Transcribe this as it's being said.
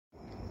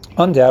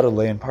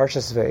Undoubtedly, in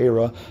Parshas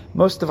Va'Eira,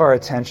 most of our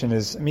attention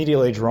is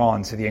immediately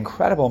drawn to the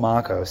incredible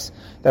makos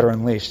that are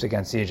unleashed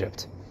against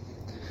Egypt.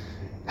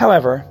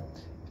 However,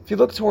 if you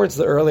look towards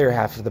the earlier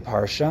half of the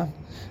Parsha,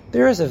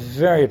 there is a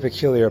very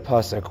peculiar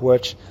pasuk,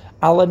 which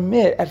I'll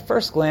admit at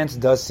first glance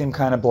does seem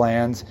kind of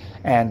bland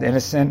and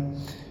innocent,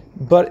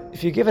 but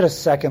if you give it a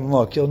second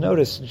look, you'll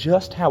notice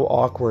just how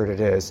awkward it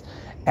is,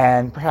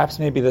 and perhaps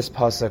maybe this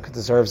pasuk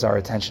deserves our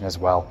attention as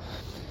well.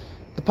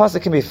 The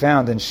pasuk can be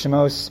found in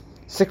Shemos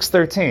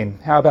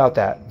 6:13. How about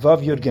that?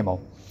 Vav Yud Gimel.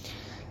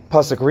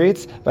 Pasuk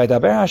reads,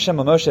 "Vaydaber Hashem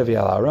al Moshe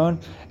v'al Aaron,"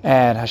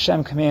 and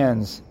Hashem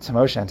commands to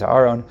Moshe and to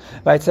Aaron,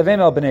 "Vaytzavem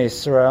el bnei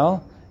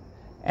Yisrael,"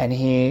 and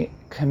he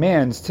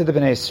commands to the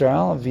bnei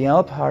Yisrael,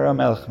 "V'al Paro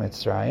melech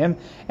Mitzrayim,"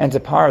 and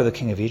to Paro the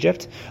king of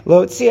Egypt,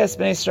 "Lo tzias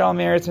bnei Yisrael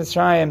me'eretz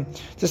Mitzrayim,"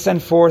 to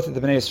send forth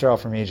the bnei Yisrael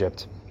from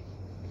Egypt.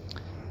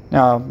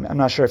 Now, I'm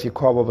not sure if you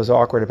caught what was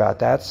awkward about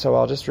that, so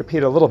I'll just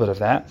repeat a little bit of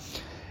that.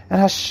 And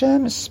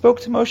Hashem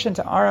spoke to Moshe and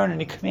to Aaron, and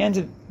he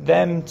commanded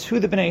them to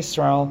the Bnei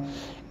Yisrael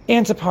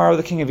and to Paro,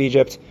 the king of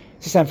Egypt,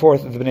 to send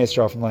forth the Bnei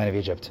Yisrael from the land of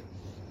Egypt.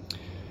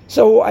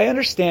 So I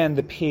understand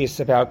the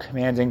piece about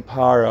commanding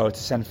Paro to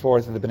send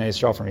forth the Bnei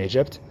Yisrael from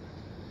Egypt,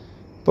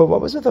 but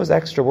what was with those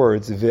extra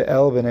words,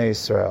 V'el Bnei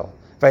Yisrael,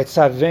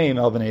 V'etzaveim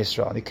el Bnei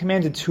Yisrael? He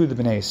commanded to the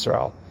Bnei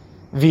Yisrael,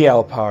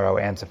 V'el Paro,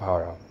 and to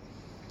Paro.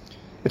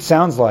 It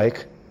sounds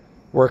like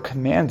we're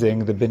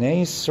commanding the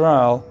Bnei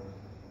Yisrael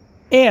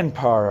and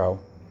Paro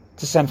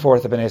to send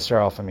forth the Bnei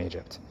Yisrael from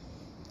Egypt.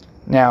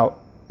 Now,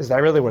 is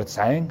that really what it's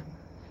saying?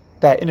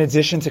 That in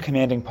addition to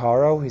commanding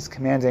Paro, he's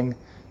commanding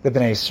the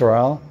Bnei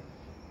Yisrael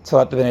to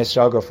let the Bnei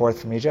Yisrael go forth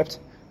from Egypt?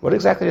 What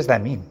exactly does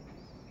that mean?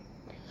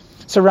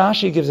 So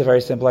Rashi gives a very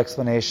simple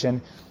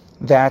explanation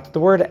that the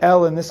word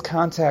El in this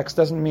context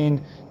doesn't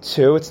mean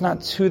to. It's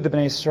not to the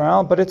Bnei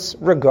Yisrael, but it's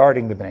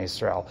regarding the Bnei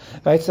Yisrael.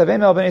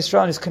 Vaytzavem el Bnei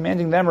Yisrael, and he's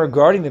commanding them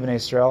regarding the Bnei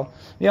Yisrael,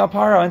 V'al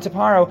Paro, and to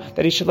Paro,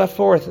 that he should let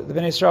forth the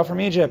Bnei Yisrael from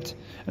Egypt.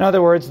 In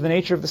other words, the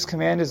nature of this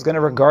command is going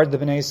to regard the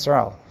Bnei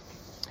Yisrael.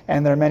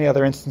 And there are many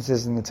other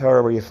instances in the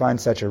Torah where you find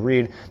such a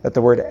read that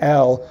the word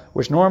El,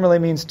 which normally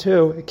means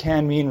to, it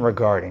can mean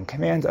regarding,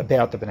 command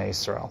about the Bnei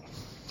Yisrael.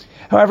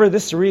 However,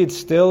 this read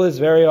still is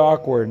very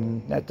awkward,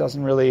 and that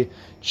doesn't really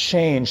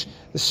change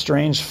the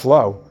strange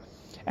flow.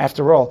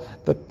 After all,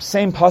 the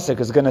same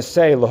pasuk is going to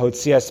say,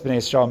 "Lahotzias b'nei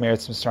Yisrael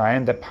me'eretz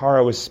Mitzrayim," that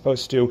Paro is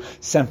supposed to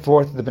send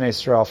forth the Bnei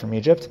Yisrael from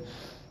Egypt.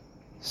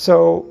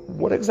 So,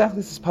 what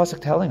exactly is this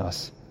pasuk telling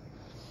us?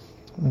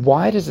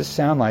 Why does it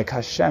sound like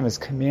Hashem is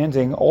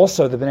commanding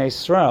also the Bnei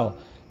Yisrael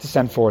to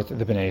send forth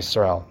the Bnei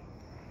Yisrael?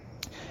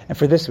 And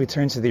for this, we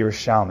turn to the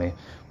Yerushalmi,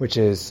 which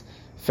is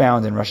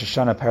found in Rosh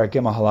Hashanah Parak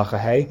Gimel Halacha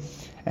Hey,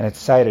 and it's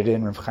cited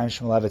in Rav Chaim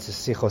Shmulevitz's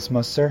Sichos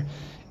Mussar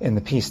in the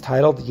piece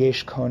titled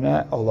Yesh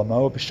Kona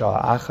Olamo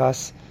B'Shala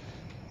Achas.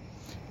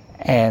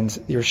 And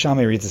the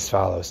Yerushalmi reads as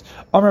follows: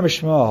 Amar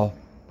B'Shmuel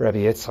Rabbi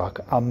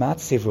Yitzchak Al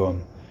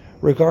Matzivum,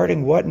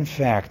 regarding what in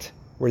fact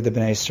were the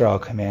Bnei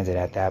Yisrael commanded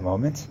at that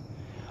moment?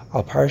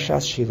 Al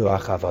Parshas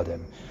Shiluach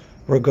Avadim,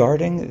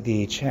 regarding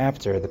the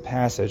chapter, the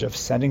passage of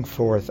sending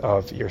forth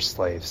of your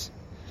slaves.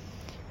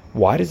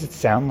 Why does it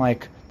sound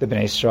like the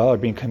Bnei Yisrael are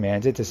being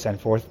commanded to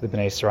send forth the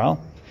Bnei Yisrael?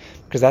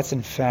 Because that's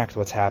in fact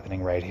what's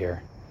happening right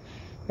here.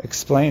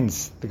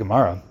 Explains the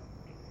Gemara.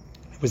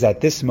 It was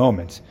at this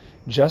moment,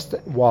 just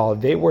while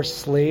they were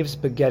slaves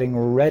but getting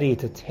ready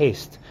to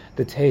taste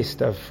the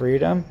taste of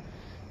freedom,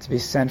 to be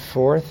sent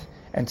forth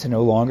and to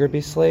no longer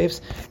be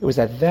slaves, it was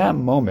at that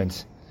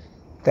moment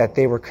that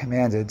they were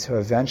commanded to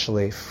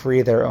eventually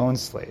free their own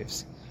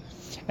slaves.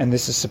 And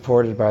this is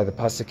supported by the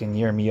pasuk in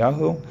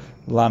Yirmiyahu,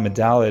 Lamed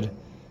Daled,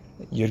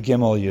 Yud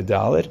Gimel Yud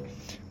Daled.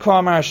 Ko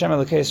amar Hashem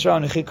Elokei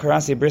Yisrael, Nechi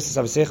karasi brisas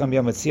avseichem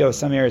b'yom hotzio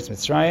sam eretz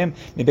Mitzrayim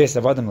mibeis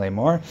avadim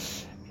le'mor.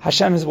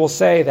 Hashem will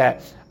say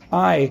that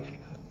I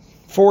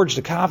forged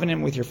a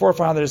covenant with your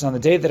forefathers on the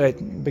day that I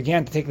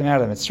began to take them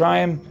out of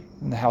Mitzrayim,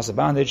 in the house of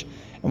bondage.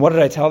 And what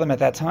did I tell them at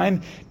that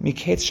time?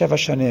 Miketz sheva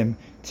shanim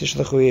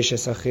tishlechu ish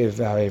es achiv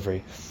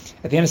v'ha'evri.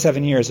 At the end of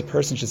 7 years, a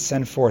person should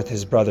send forth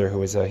his brother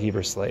who is a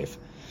Hebrew slave.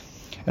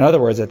 In other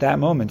words, at that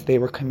moment, they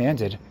were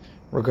commanded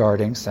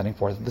regarding sending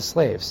forth the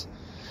slaves.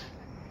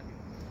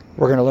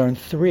 We're going to learn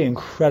 3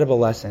 incredible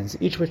lessons,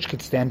 each which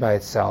could stand by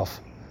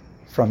itself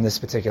from this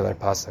particular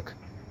pasuk.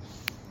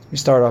 We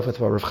start off with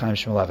what Rav Chaim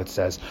Shmulevitz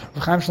says.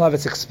 Rav Chaim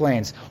Shmulevitz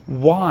explains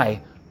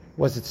why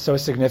was it so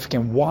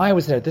significant, why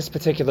was it at this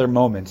particular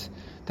moment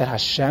that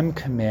Hashem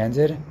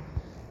commanded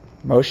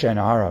Moshe and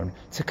Aaron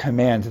to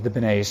command the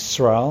Bnei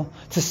Yisrael,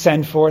 to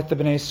send forth the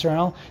Bnei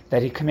Yisrael,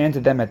 that he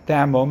commanded them at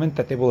that moment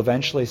that they will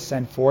eventually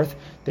send forth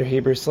their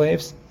Hebrew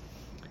slaves.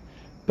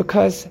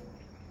 Because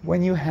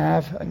when you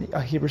have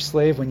a Hebrew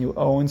slave, when you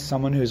own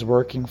someone who's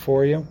working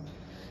for you,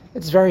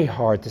 it's very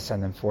hard to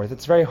send them forth.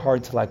 It's very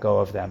hard to let go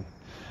of them.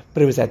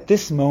 But it was at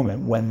this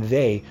moment when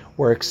they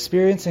were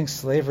experiencing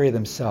slavery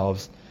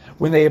themselves,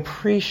 when they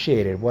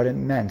appreciated what it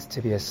meant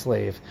to be a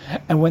slave,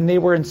 and when they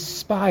were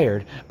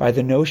inspired by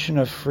the notion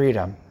of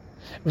freedom,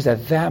 it was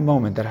at that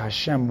moment that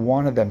Hashem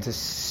wanted them to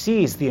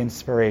seize the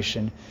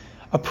inspiration,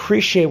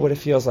 appreciate what it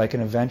feels like,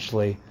 and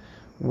eventually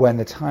when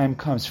the time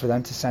comes for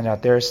them to send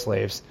out their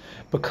slaves,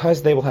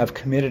 because they will have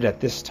committed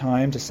at this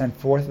time to send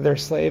forth their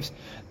slaves,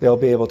 they'll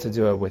be able to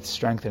do it with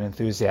strength and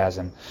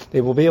enthusiasm. They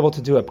will be able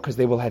to do it because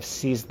they will have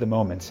seized the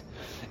moment.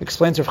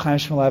 Explains Rav Chaim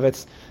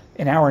Shmulevitz,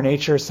 in our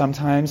nature,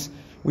 sometimes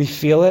we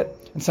feel it,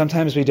 and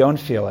sometimes we don't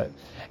feel it.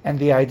 And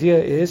the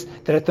idea is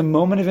that at the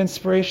moment of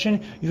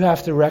inspiration, you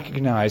have to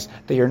recognize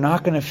that you're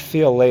not going to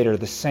feel later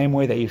the same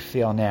way that you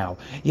feel now.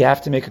 You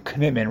have to make a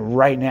commitment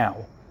right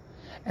now.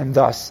 And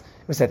thus,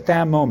 it was at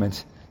that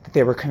moment that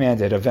they were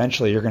commanded,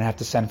 eventually you're going to have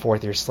to send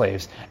forth your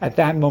slaves. At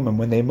that moment,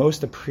 when they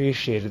most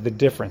appreciated the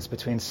difference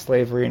between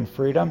slavery and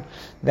freedom,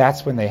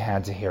 that's when they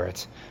had to hear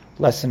it.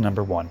 Lesson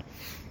number 1.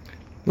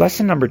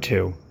 Lesson number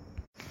 2.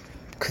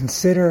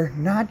 Consider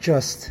not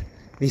just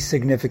the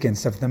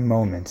significance of the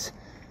moment,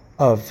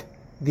 of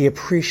the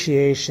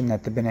appreciation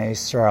that the Bnei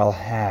Yisrael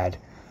had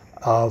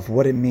of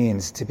what it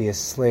means to be a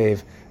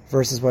slave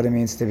versus what it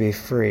means to be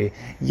free.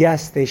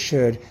 Yes, they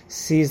should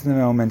seize the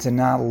moment and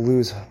not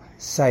lose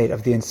sight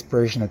of the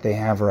inspiration that they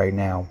have right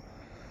now.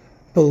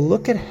 But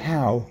look at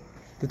how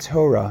the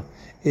Torah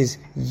is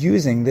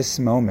using this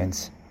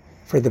moment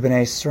for the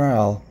Bnei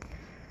Yisrael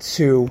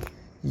to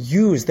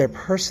use their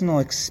personal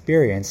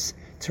experience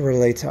to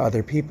relate to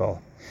other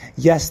people.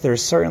 Yes,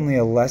 there's certainly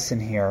a lesson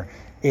here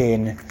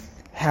in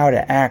how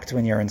to act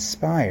when you're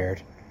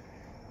inspired,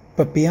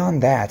 but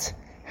beyond that,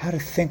 how to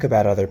think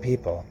about other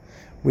people.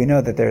 We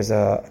know that there's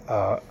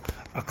a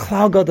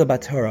klal gadol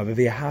b'Torah,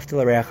 v'ahavta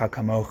l'reacha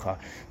kamocha,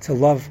 to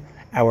love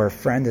our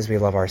friend as we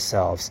love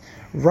ourselves.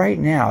 Right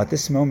now, at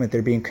this moment,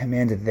 they're being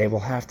commanded that they will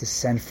have to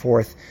send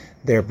forth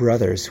their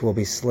brothers who will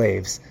be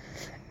slaves.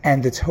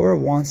 And the Torah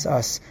wants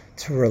us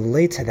to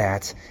relate to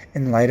that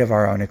in light of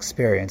our own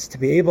experience, to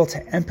be able to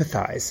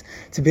empathize,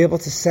 to be able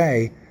to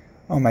say,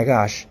 oh my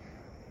gosh,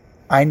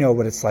 I know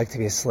what it's like to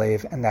be a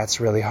slave, and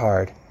that's really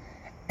hard.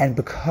 And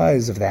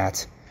because of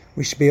that,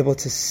 we should be able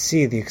to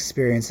see the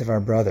experience of our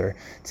brother,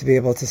 to be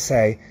able to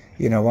say,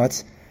 you know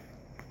what,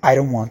 I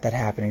don't want that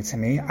happening to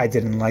me. I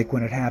didn't like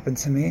when it happened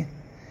to me.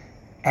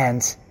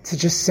 And to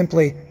just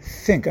simply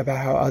think about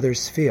how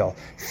others feel.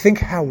 Think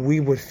how we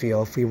would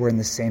feel if we were in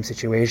the same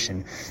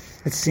situation.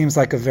 It seems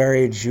like a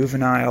very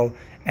juvenile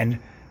and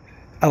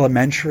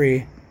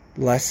elementary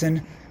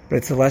lesson, but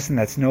it's a lesson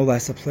that's no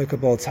less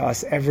applicable to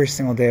us every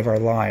single day of our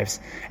lives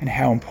and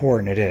how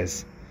important it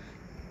is.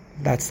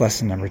 That's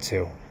lesson number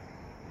 2.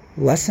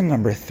 Lesson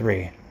number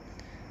 3.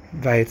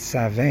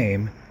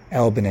 Vayitzavim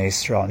el Bnei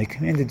Yisrael. And he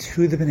commanded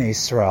to the Bnei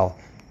Yisrael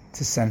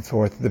to send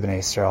forth the Bnei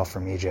Yisrael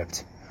from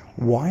Egypt.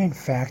 Why, in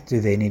fact,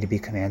 do they need to be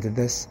commanded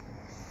this?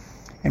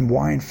 And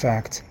why, in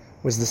fact,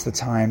 was this the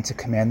time to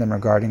command them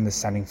regarding the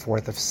sending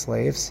forth of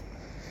slaves?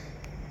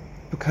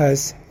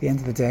 Because, at the end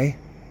of the day,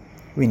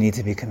 we need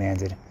to be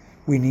commanded.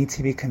 We need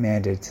to be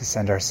commanded to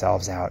send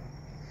ourselves out.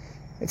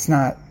 It's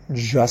not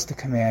just a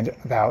command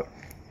about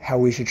how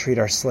we should treat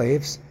our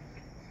slaves,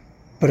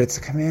 but it's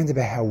a command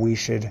about how we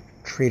should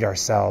treat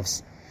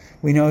ourselves.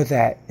 We know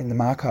that in the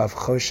Makkah of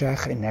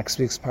Choshech, in next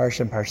week's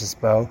Parsha, in Parshas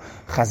Bo,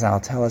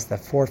 Chazal tell us that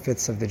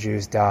 4/5 of the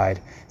Jews died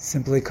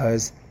simply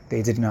because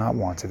they did not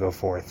want to go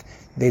forth.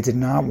 They did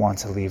not want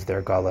to leave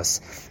their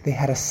gullus. They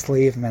had a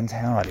slave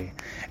mentality.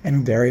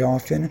 And very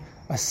often,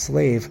 a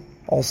slave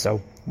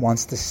also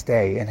wants to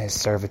stay in his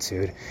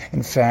servitude.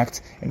 In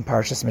fact, in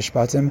Parshas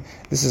Mishpatim,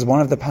 this is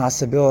one of the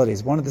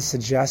possibilities, one of the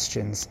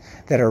suggestions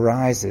that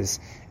arises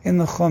in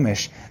the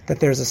Chumash, that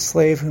there's a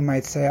slave who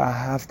might say,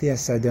 Ahavti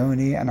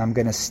asadoni, and I'm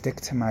going to stick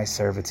to my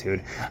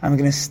servitude. I'm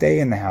going to stay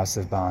in the house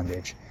of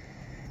bondage.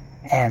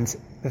 And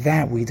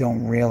that we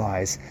don't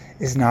realize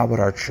is not what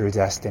our true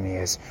destiny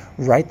is.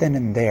 Right then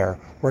and there,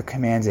 we're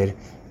commanded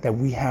that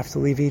we have to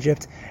leave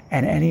Egypt,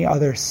 and any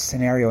other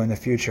scenario in the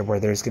future where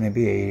there's going to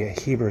be a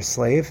Hebrew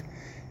slave,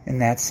 in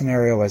that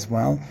scenario as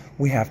well,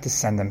 we have to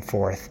send them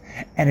forth.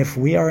 And if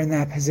we are in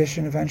that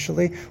position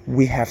eventually,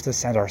 we have to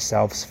send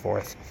ourselves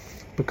forth,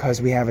 because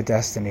we have a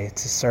destiny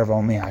to serve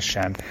only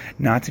Hashem,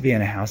 not to be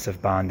in a house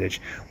of bondage.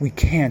 We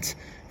can't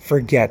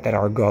forget that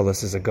our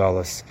gullus is a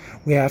gullus.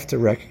 We have to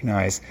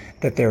recognize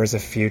that there is a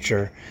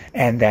future,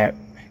 and that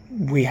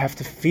we have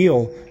to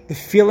feel the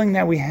feeling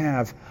that we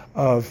have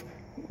of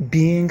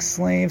being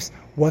slaves,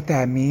 what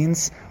that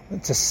means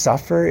to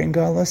suffer in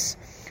gullus.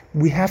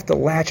 We have to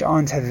latch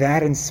on to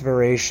that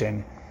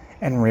inspiration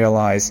and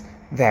realize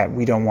that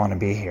we don't want to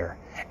be here,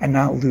 and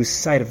not lose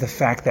sight of the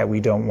fact that we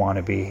don't want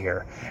to be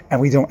here, and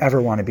we don't ever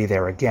want to be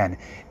there again.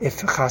 If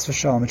chas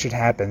v'shalom it should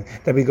happen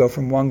that we go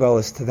from one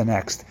gullus to the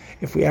next,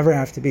 if we ever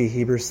have to be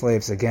Hebrew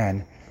slaves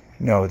again,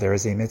 no, there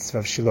is a mitzvah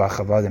of shiluach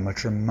avadim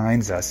which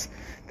reminds us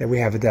that we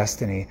have a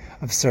destiny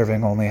of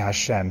serving only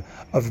Hashem,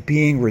 of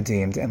being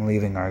redeemed and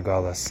leaving our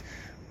gullus.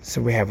 So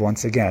we have,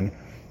 once again,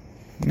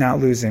 not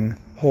losing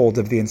hold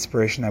of the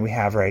inspiration that we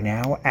have right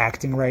now,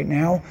 acting right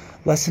now.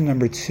 Lesson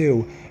number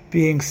 2,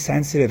 being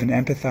sensitive and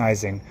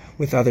empathizing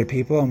with other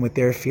people and with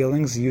their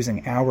feelings,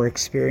 using our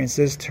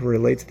experiences to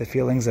relate to the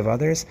feelings of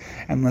others.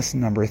 And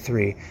lesson number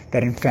 3,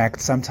 that in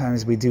fact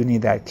sometimes we do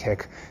need that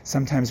kick.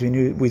 Sometimes we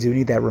do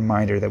need that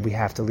reminder that we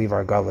have to leave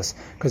our gullus,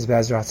 because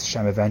Be'ezras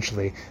Hashem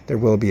eventually there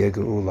will be a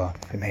geula.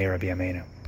 B'meira b'yameinu.